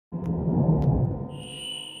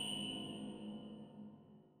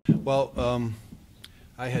Well,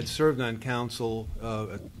 I had served on council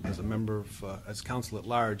as a member of, as council at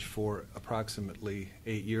large for approximately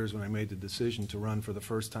 8 years when I made the decision to run for the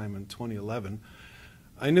first time in 2011.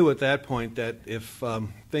 I knew at that point that if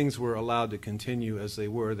things were allowed to continue as they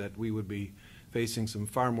were, that we would be facing some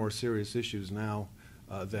far more serious issues now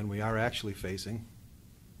than we are actually facing.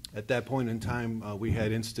 At that point in time, we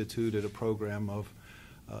had instituted a program of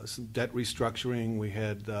some debt restructuring. We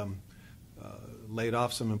had laid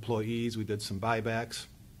off some employees. We did some buybacks.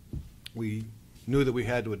 We knew that we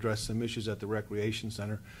had to address some issues at the recreation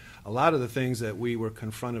center. A lot of the things that we were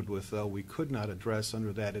confronted with, though, we could not address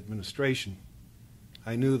under that administration.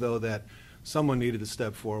 I knew, though, that someone needed to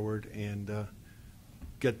step forward and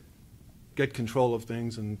get control of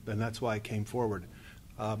things, and that's why I came forward.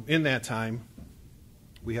 In that time,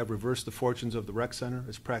 we have reversed the fortunes of the rec center.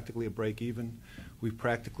 It's practically a break-even. We've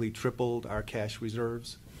practically tripled our cash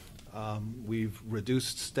reserves. We've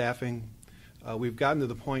reduced staffing. We've gotten to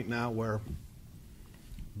the point now where,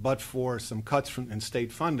 but for some cuts in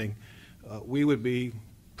state funding, we would be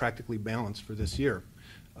practically balanced for this year.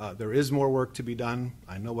 There is more work to be done.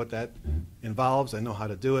 I know what that involves. I know how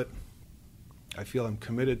to do it. I feel I'm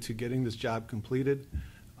committed to getting this job completed,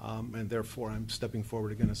 and therefore I'm stepping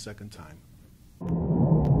forward again a second time.